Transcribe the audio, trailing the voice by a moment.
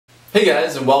Hey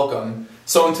guys, and welcome.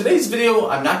 So in today's video,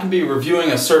 I'm not going to be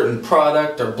reviewing a certain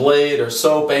product or blade or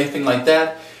soap, anything like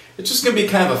that. It's just going to be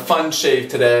kind of a fun shave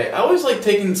today. I always like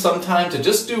taking some time to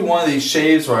just do one of these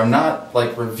shaves where I'm not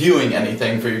like reviewing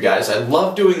anything for you guys. I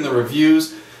love doing the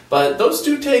reviews, but those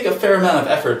do take a fair amount of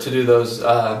effort to do those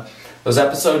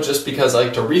episodes just because I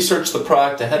like to research the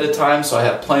product ahead of time so I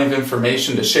have plenty of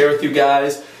information to share with you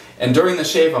guys. And during the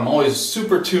shave, I'm always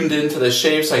super tuned into the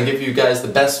shave so I can give you guys the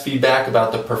best feedback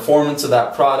about the performance of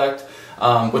that product,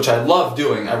 which I love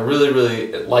doing. I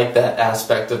really like that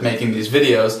aspect of making these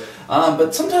videos.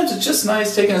 But sometimes it's just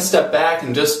nice taking a step back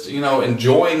and just,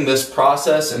 enjoying this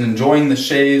process and enjoying the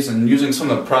shaves and using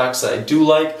some of the products that I do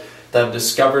like that I've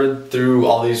discovered through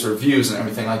all these reviews and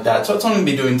everything like that. So that's what I'm going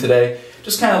to be doing today.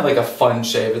 Just kind of like a fun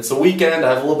shave. It's the weekend, I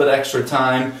have a little bit extra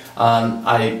time.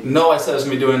 I know I said I was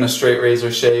going to be doing a straight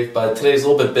razor shave, but today's a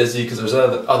little bit busy because there's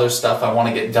other stuff I want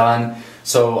to get done.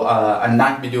 So I'm not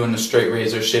going to be doing the straight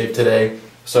razor shave today.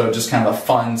 So just kind of a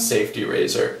fun safety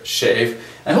razor shave.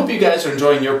 I hope you guys are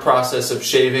enjoying your process of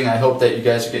shaving. I hope that you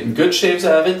guys are getting good shaves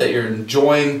out of it, that you're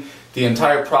enjoying the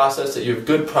entire process, that you have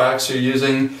good products you're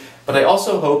using. But I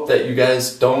also hope that you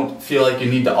guys don't feel like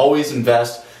you need to always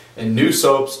invest in new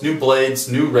soaps, new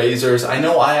blades, new razors. I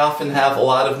know I often have a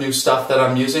lot of new stuff that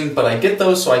I'm using, but I get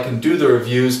those so I can do the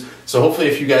reviews. So hopefully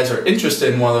if you guys are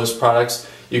interested in one of those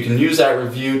products, you can use that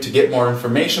review to get more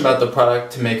information about the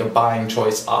product to make a buying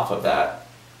choice off of that.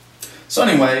 So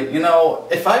anyway,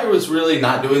 if I was really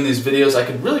not doing these videos, I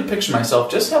could really picture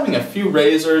myself just having a few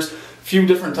razors, a few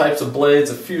different types of blades,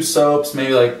 a few soaps,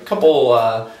 maybe like a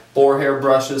couple boar hair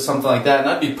brushes, something like that, and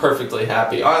I'd be perfectly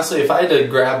happy. Honestly, if I had to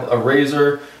grab a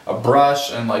razor, a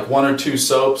brush, and like one or two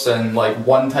soaps and like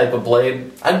one type of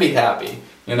blade, I'd be happy,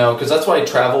 because that's what I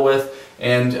travel with,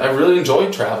 and I really enjoy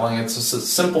traveling. It's just a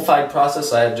simplified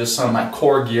process. I have just some of my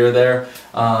core gear there.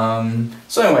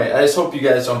 So anyway, I just hope you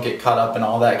guys don't get caught up in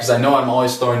all that, because I know I'm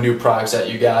always throwing new products at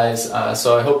you guys,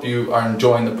 so I hope you are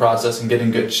enjoying the process and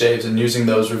getting good shaves and using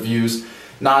those reviews.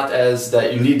 Not as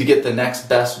that you need to get the next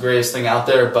best, greatest thing out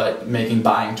there, but making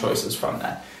buying choices from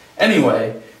that.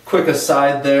 Anyway, quick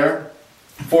aside there.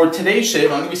 For today's shave,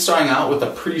 I'm going to be starting out with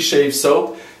a pre-shave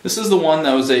soap. This is the one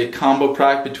that was a combo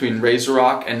product between Razor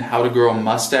Rock and How to Grow a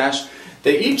Mustache.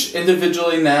 They each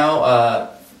individually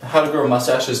now, How to Grow a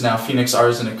Mustache is now Phoenix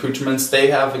Artisan Accoutrements. They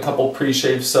have a couple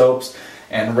pre-shave soaps,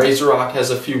 and Razor Rock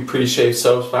has a few pre-shave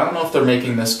soaps, but I don't know if they're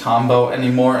making this combo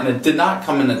anymore, and it did not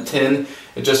come in a tin.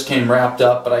 It just came wrapped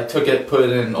up, but I took it, put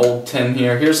it in an old tin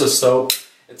here. Here's a soap.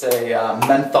 It's a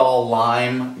menthol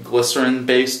lime glycerin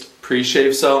based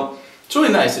pre-shave soap. It's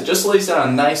really nice. It just lays down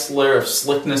a nice layer of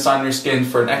slickness on your skin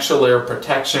for an extra layer of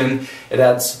protection. It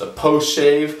adds to the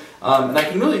post-shave. And I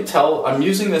can really tell, I'm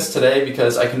using this today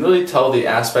because I can really tell the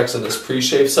aspects of this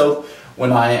pre-shave soap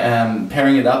when I am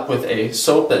pairing it up with a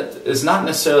soap that is not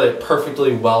necessarily a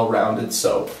perfectly well-rounded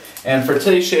soap. And for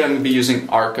today's shave, I'm going to be using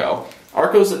Arko.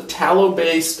 Arko is a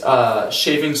tallow-based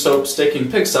shaving soap stick. You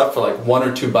can pick this up for like $1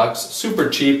 or $2. Super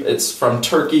cheap. It's from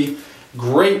Turkey.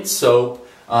 Great soap.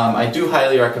 I do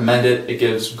highly recommend it. It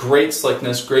gives great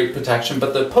slickness, great protection,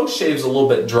 but the post-shave is a little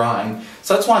bit drying.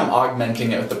 So that's why I'm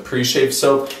augmenting it with the pre-shave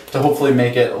soap to hopefully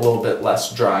make it a little bit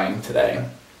less drying today.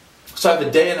 So I have a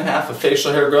day and a half of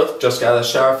facial hair growth. Just got out of the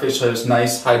shower. Facial hair is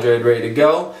nice, hydrated, ready to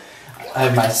go. I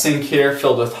have my sink here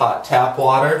filled with hot tap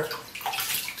water.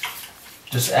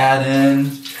 Just add in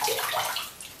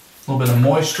a little bit of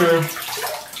moisture.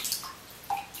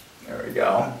 There we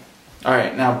go.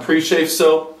 Alright, now pre-shave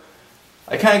soap.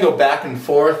 I kind of go back and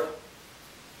forth.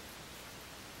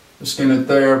 Just get it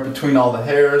there between all the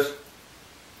hairs.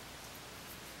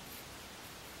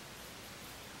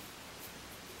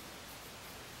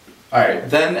 Alright,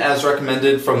 then as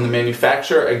recommended from the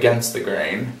manufacturer, against the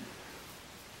grain.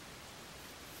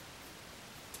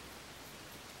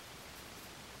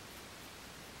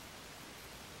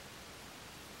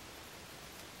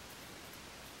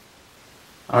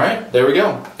 Alright, there we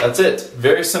go. That's it.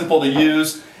 Very simple to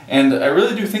use, and I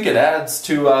really do think it adds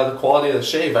to the quality of the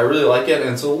shave. I really like it, and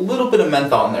it's a little bit of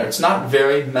menthol in there. It's not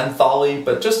very menthol-y,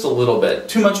 but just a little bit.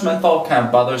 Too much menthol kind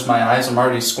of bothers my eyes. I'm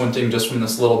already squinting just from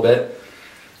this little bit. It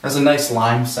has a nice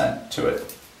lime scent to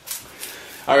it.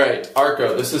 Alright,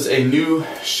 Arko. This is a new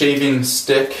shaving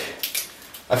stick.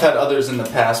 I've had others in the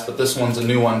past, but this one's a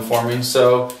new one for me.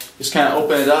 So just kind of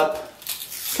open it up.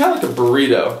 It's kind of like a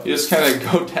burrito. You just kind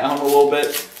of go down a little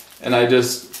bit, and I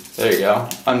just, there you go,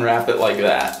 unwrap it like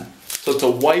that. So it's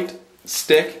a white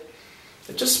stick.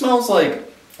 It just smells like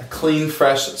a clean,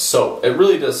 fresh soap. It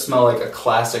really does smell like a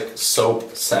classic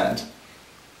soap scent.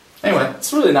 Anyway,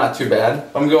 it's really not too bad.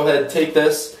 I'm going to go ahead and take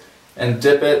this and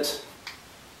dip it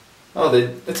Oh,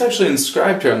 it's actually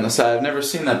inscribed here on the side. I've never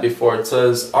seen that before. It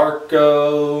says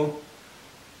Arco,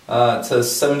 it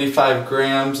says 75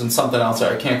 grams and something else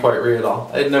there. I can't quite read it all.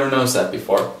 I had never noticed that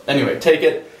before. Anyway, take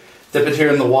it, dip it here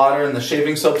in the water, and the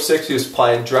shaving soap sticks, you just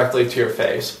apply it directly to your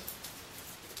face.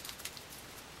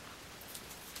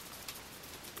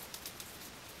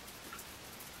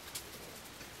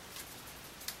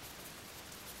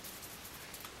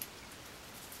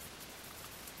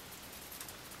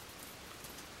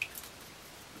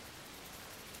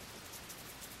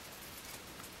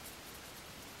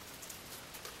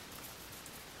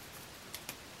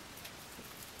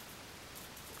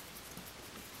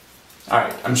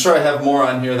 Alright, I'm sure I have more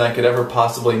on here than I could ever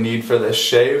possibly need for this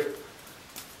shave,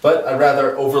 but I'd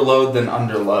rather overload than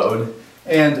underload.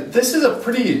 And this is a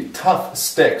pretty tough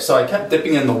stick, so I kept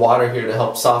dipping in the water here to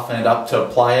help soften it up to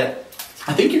apply it.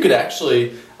 I think you could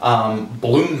actually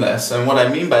bloom this, and what I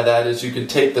mean by that is you could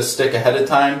take the stick ahead of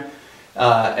time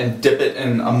and dip it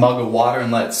in a mug of water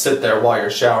and let it sit there while you're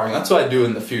showering. That's what I do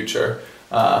in the future.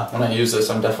 When I use this,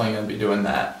 I'm definitely going to be doing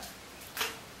that.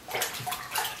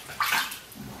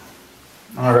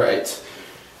 Alright,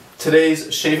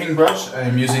 today's shaving brush, I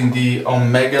am using the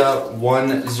Omega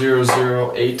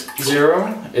 10080.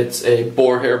 It's a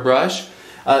boar hair brush.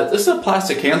 This is a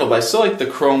plastic handle, but I still like the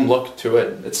chrome look to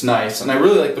it. It's nice, and I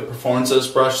really like the performance of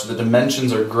this brush. The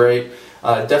dimensions are great.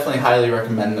 Definitely highly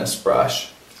recommend this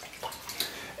brush.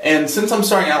 And since I'm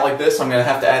starting out like this, I'm going to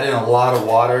have to add in a lot of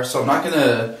water, so I'm not going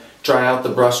to dry out the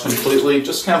brush completely,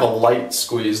 just kind of a light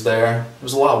squeeze there.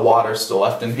 There's a lot of water still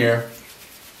left in here,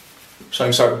 so I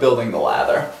can start building the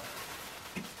lather.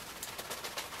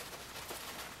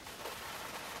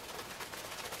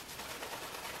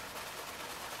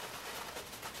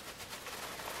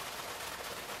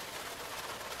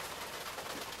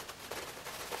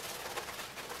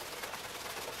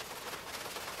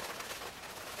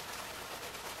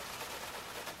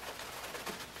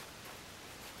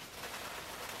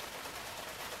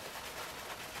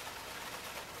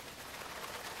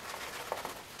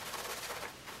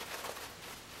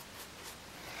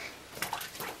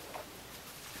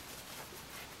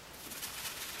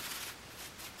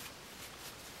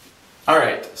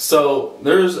 Alright, so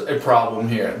there's a problem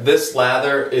here. This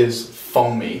lather is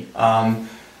foamy. I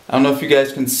don't know if you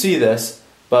guys can see this,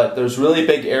 but there's really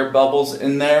big air bubbles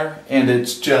in there, and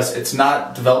it's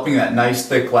not developing that nice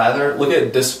thick lather. Look at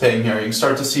it dissipating here. You can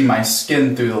start to see my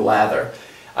skin through the lather.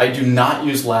 I do not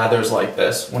use lathers like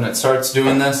this. When it starts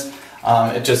doing this,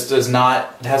 it just does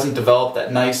not, it hasn't developed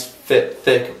that nice,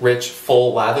 thick, rich,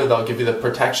 full lather that'll give you the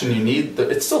protection you need.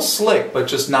 It's still slick, but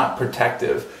just not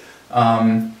protective.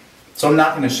 So I'm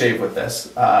not going to shave with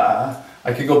this. I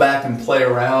could go back and play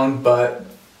around, but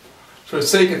for the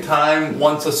sake of time,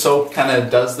 once a soap kind of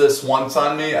does this once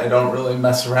on me, I don't really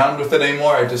mess around with it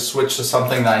anymore. I just switch to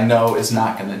something that I know is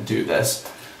not going to do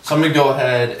this. So I'm going to go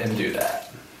ahead and do that.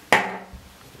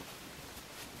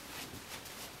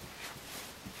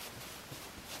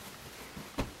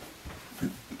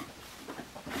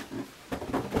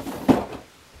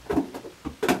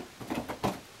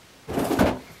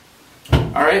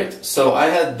 Alright, so I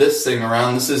had this thing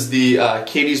around. This is the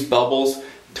Katie's Bubbles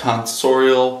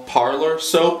Tonsorial Parlor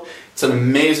soap. It's an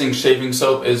amazing shaving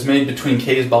soap. It is made between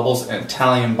Katie's Bubbles and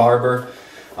Italian Barber.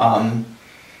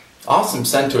 Awesome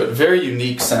scent to it. Very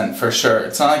unique scent for sure.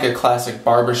 It's not like a classic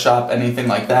barbershop, anything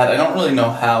like that. I don't really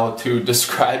know how to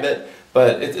describe it,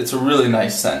 but it's a really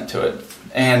nice scent to it.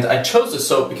 And I chose this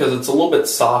soap because it's a little bit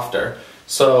softer.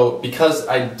 So because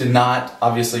I did not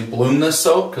obviously bloom this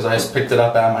soap, because I just picked it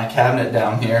up out of my cabinet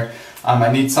down here,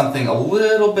 I need something a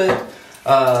little bit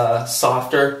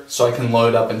softer so I can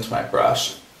load up into my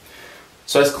brush.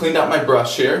 So I just cleaned out my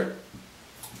brush here,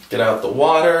 get out the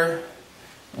water,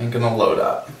 and gonna load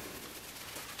up.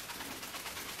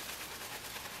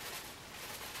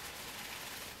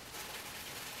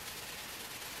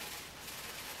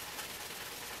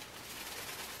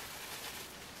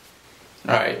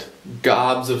 Alright,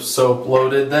 gobs of soap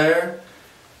loaded there.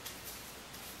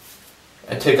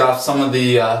 I take off some of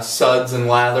the suds and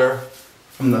lather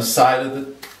from the side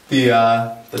of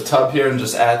the tub here and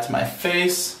just add to my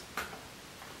face.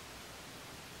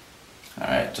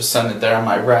 Alright, just send it there on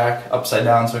my rack upside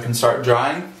down so it can start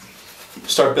drying.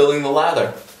 Start building the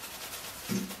lather.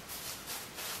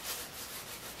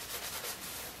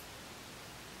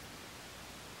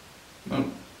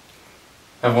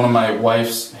 I have one of my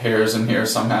wife's hairs in here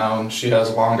somehow, and she has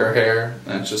longer hair,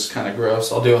 and it's just kind of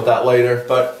gross. I'll deal with that later,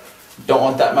 but don't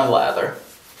want that in my lather.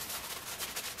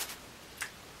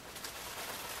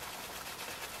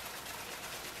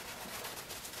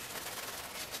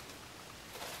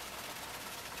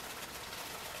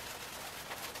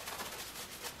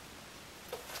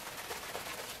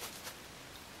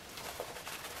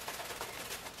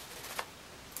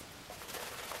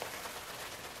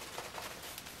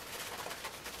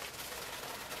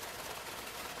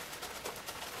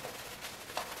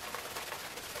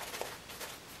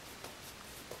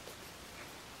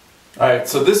 Alright,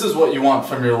 so this is what you want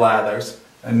from your lathers.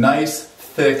 A nice,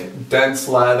 thick, dense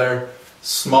lather,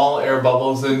 small air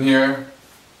bubbles in here.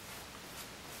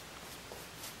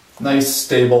 Nice,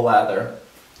 stable lather.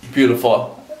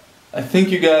 Beautiful. I think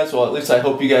you guys, well at least I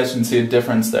hope you guys can see a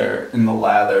difference there in the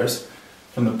lathers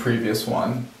from the previous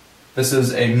one. This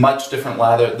is a much different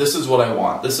lather. This is what I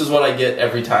want. This is what I get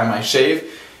every time I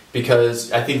shave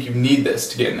because I think you need this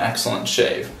to get an excellent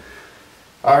shave.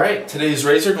 Alright, today's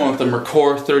razor going with the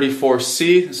Merkur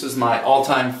 34C. This is my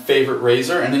all-time favorite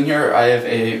razor, and in here I have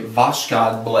a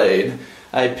Vashgod blade.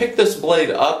 I picked this blade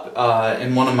up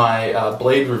in one of my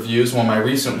blade reviews, one of my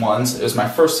recent ones. It was my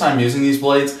first time using these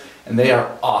blades, and they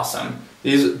are awesome.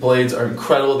 These blades are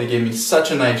incredible. They gave me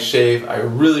such a nice shave. I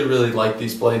really, really like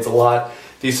these blades a lot.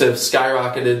 These have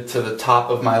skyrocketed to the top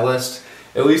of my list,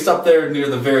 at least up there near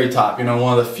the very top. You know,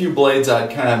 one of the few blades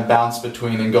I'd kind of bounce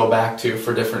between and go back to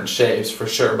for different shaves, for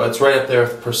sure. But it's right up there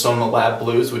with Persona Lab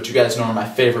Blues, which you guys know are my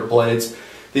favorite blades.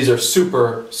 These are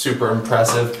super, super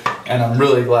impressive, and I'm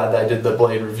really glad that I did the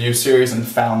blade review series and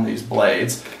found these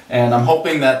blades. And I'm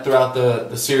hoping that throughout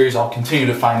the series I'll continue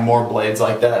to find more blades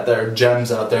like that. There are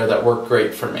gems out there that work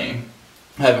great for me.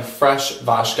 I have a fresh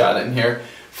Vashgod in here.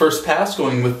 First pass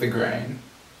going with the grain.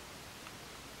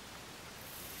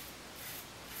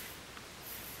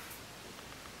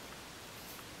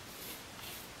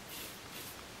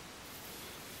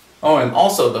 Oh, and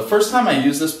also, the first time I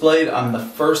used this blade on the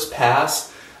first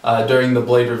pass during the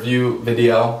blade review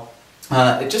video,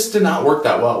 it just did not work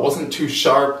that well. It wasn't too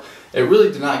sharp. It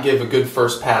really did not give a good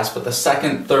first pass, but the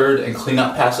second, third, and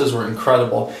cleanup passes were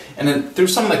incredible. And then through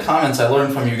some of the comments I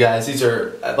learned from you guys, these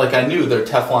are, like I knew they're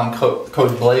Teflon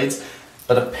coated blades,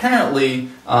 but apparently,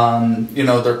 you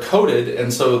know, they're coated,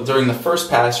 and so during the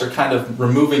first pass you're kind of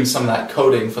removing some of that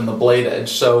coating from the blade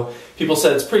edge. So people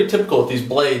said it's pretty typical with these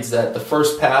blades that the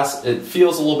first pass, it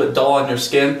feels a little bit dull on your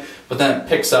skin, but then it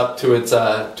picks up to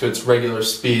its regular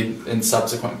speed in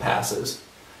subsequent passes.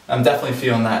 I'm definitely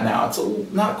feeling that now. It's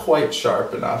not quite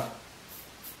sharp enough.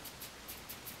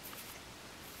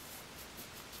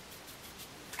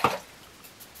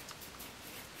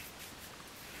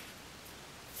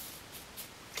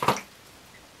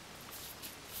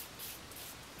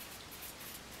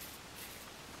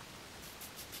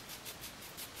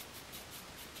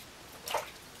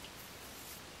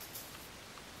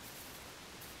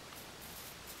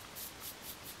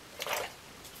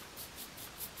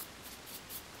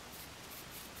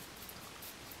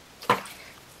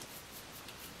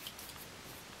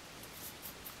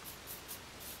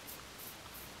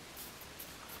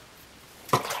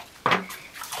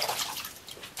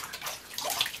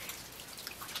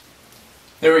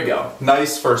 There we go.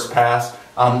 Nice first pass.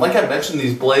 Like I mentioned,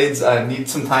 these blades need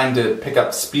some time to pick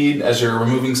up speed as you're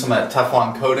removing some of that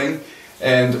Teflon coating.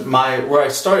 And where I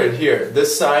started here,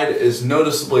 this side is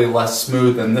noticeably less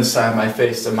smooth than this side of my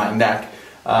face and my neck.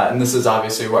 And this is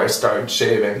obviously where I started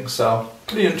shaving, so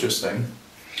pretty interesting.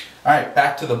 Alright,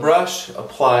 back to the brush.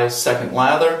 Apply second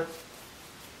lather.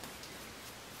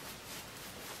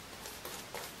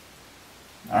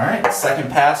 Alright, second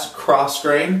pass, cross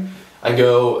grain. I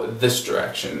go this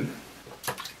direction.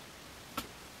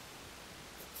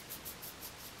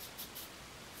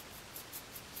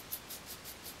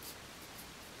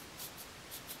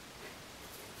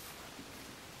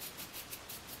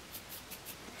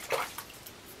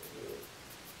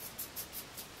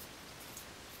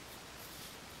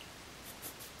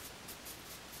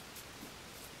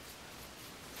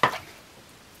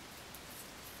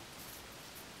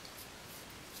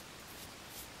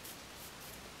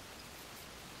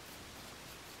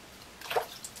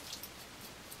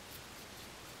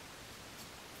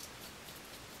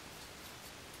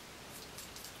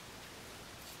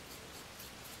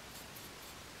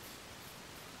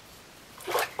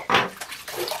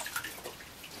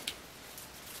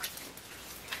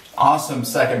 Awesome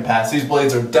second pass. These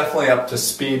blades are definitely up to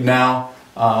speed now.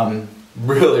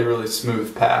 Really, really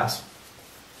smooth pass.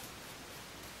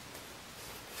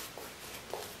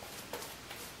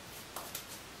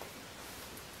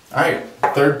 Alright,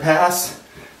 third pass.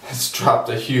 It's dropped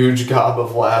a huge gob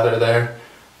of lather there.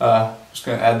 Just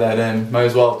gonna add that in. Might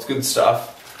as well, it's good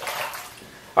stuff.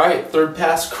 Alright, third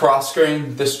pass, cross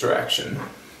grain this direction.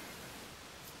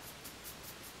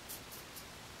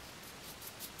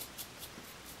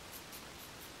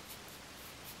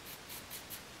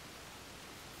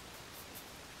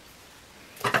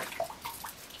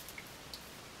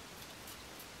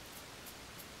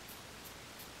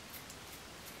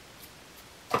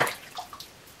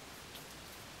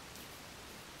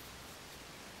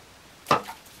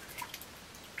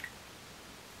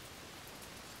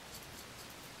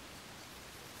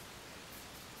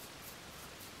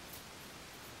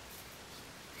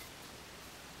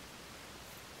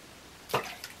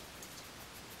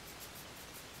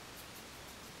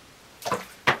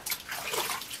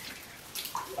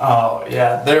 Oh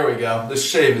yeah, there we go. This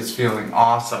shave is feeling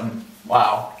awesome.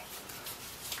 Wow.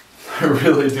 I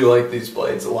really do like these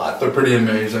blades a lot. They're pretty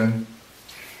amazing.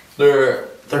 They're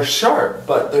sharp,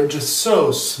 but they're just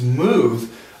so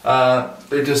smooth.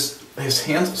 His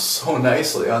handles so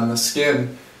nicely on the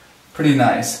skin. Pretty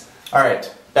nice.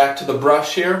 Alright, back to the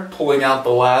brush here, pulling out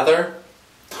the lather.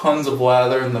 Tons of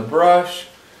lather in the brush.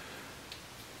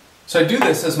 So I do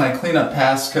this as my cleanup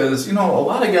pass because, you know, a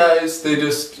lot of guys, they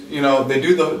just, you know, they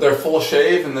do their full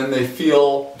shave and then they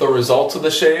feel the results of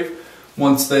the shave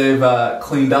once they've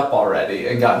cleaned up already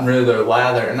and gotten rid of their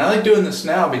lather. And I like doing this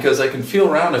now because I can feel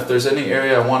around if there's any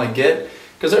area I want to get,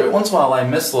 because every once in a while I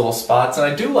miss little spots, and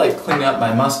I do like cleaning up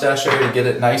my mustache area to get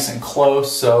it nice and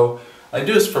close. So I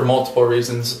do this for multiple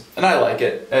reasons, and I like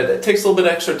it. It takes a little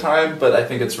bit extra time, but I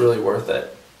think it's really worth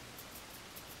it.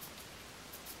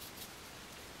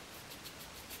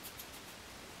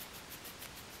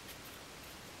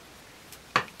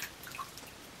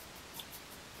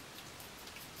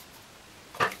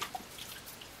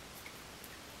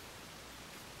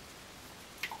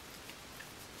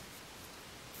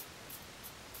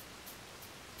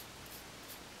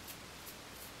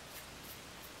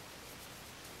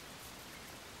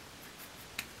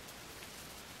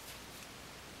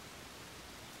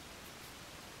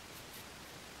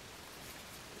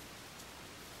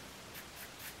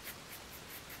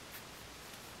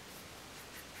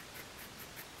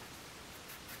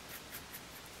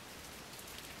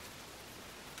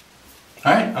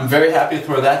 Alright, I'm very happy with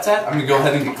where that's at. I'm going to go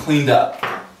ahead and get cleaned up.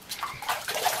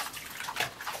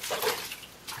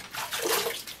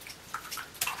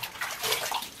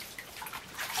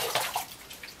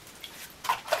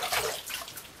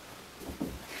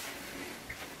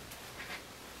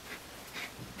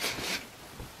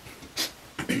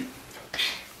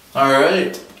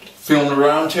 Alright, feeling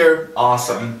around here?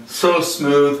 Awesome. So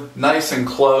smooth, nice and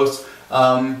close.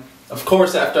 Of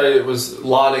course, after I was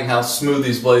lauding how smooth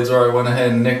these blades are, I went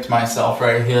ahead and nicked myself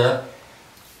right here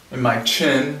in my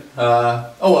chin.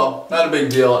 Oh well, not a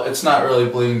big deal. It's not really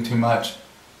bleeding too much.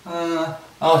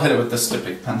 I'll hit it with the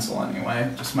styptic pencil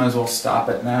anyway. Just might as well stop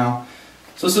it now.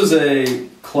 So this is a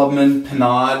Clubman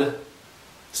Pinod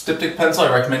styptic pencil.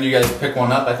 I recommend you guys pick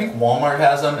one up. I think Walmart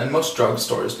has them and most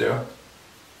drugstores do.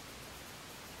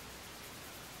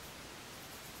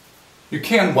 You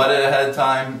can wet it ahead of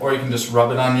time, or you can just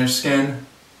rub it on your skin.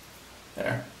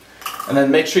 There. And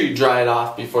then make sure you dry it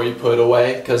off before you put it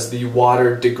away, because the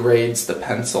water degrades the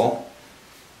pencil.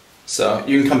 So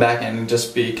you can come back in and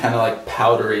just be kind of like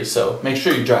powdery, so make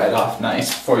sure you dry it off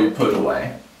nice before you put it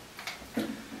away.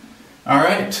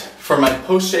 Alright, for my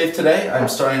post-shave today, I'm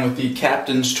starting with the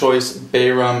Captain's Choice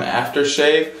Bay Rum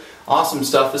Aftershave. Awesome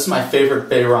stuff. This is my favorite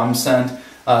Bay Rum scent.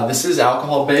 This is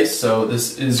alcohol based, so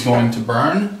this is going to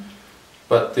burn.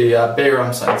 But the Bay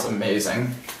Rum scent's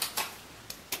amazing.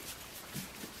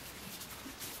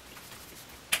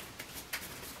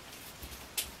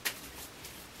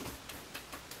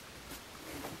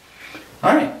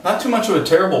 Alright, not too much of a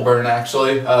terrible burn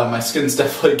actually. My skin's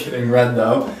definitely getting red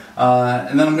though.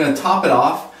 And then I'm going to top it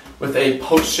off with a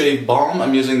post-shave balm.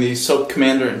 I'm using the Soap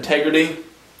Commander Integrity.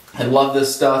 I love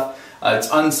this stuff. It's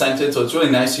unscented, so it's really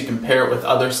nice. You can pair it with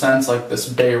other scents like this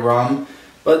Bay Rum.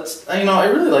 But, you know, I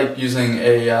really like using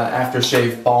a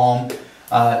aftershave balm.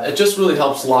 It just really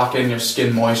helps lock in your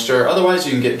skin moisture. Otherwise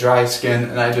you can get dry skin,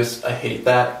 and I hate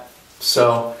that.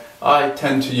 So I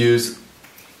tend to use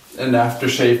an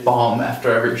aftershave balm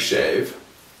after every shave.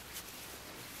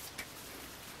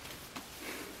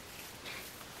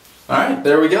 Alright,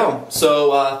 there we go.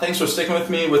 So thanks for sticking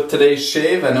with me with today's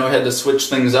shave. I know I had to switch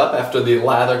things up after the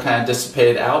lather kind of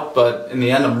dissipated out, but in the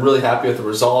end I'm really happy with the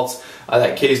results.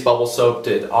 That Case Bubble Soap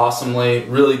did awesomely.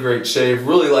 Really great shave.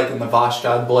 Really liking the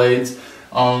Vashkod blades.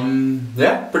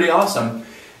 Yeah, pretty awesome.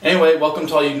 Anyway, welcome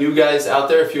to all you new guys out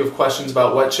there. If you have questions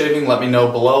about wet shaving, let me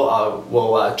know below.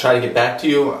 We'll try to get back to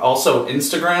you. Also,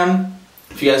 Instagram.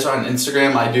 If you guys are on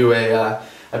Instagram,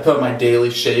 I put my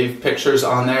daily shave pictures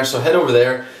on there, so head over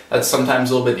there. That's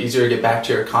sometimes a little bit easier to get back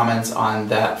to your comments on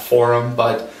that forum.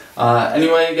 But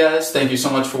anyway, guys, thank you so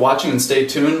much for watching, and stay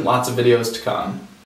tuned. Lots of videos to come.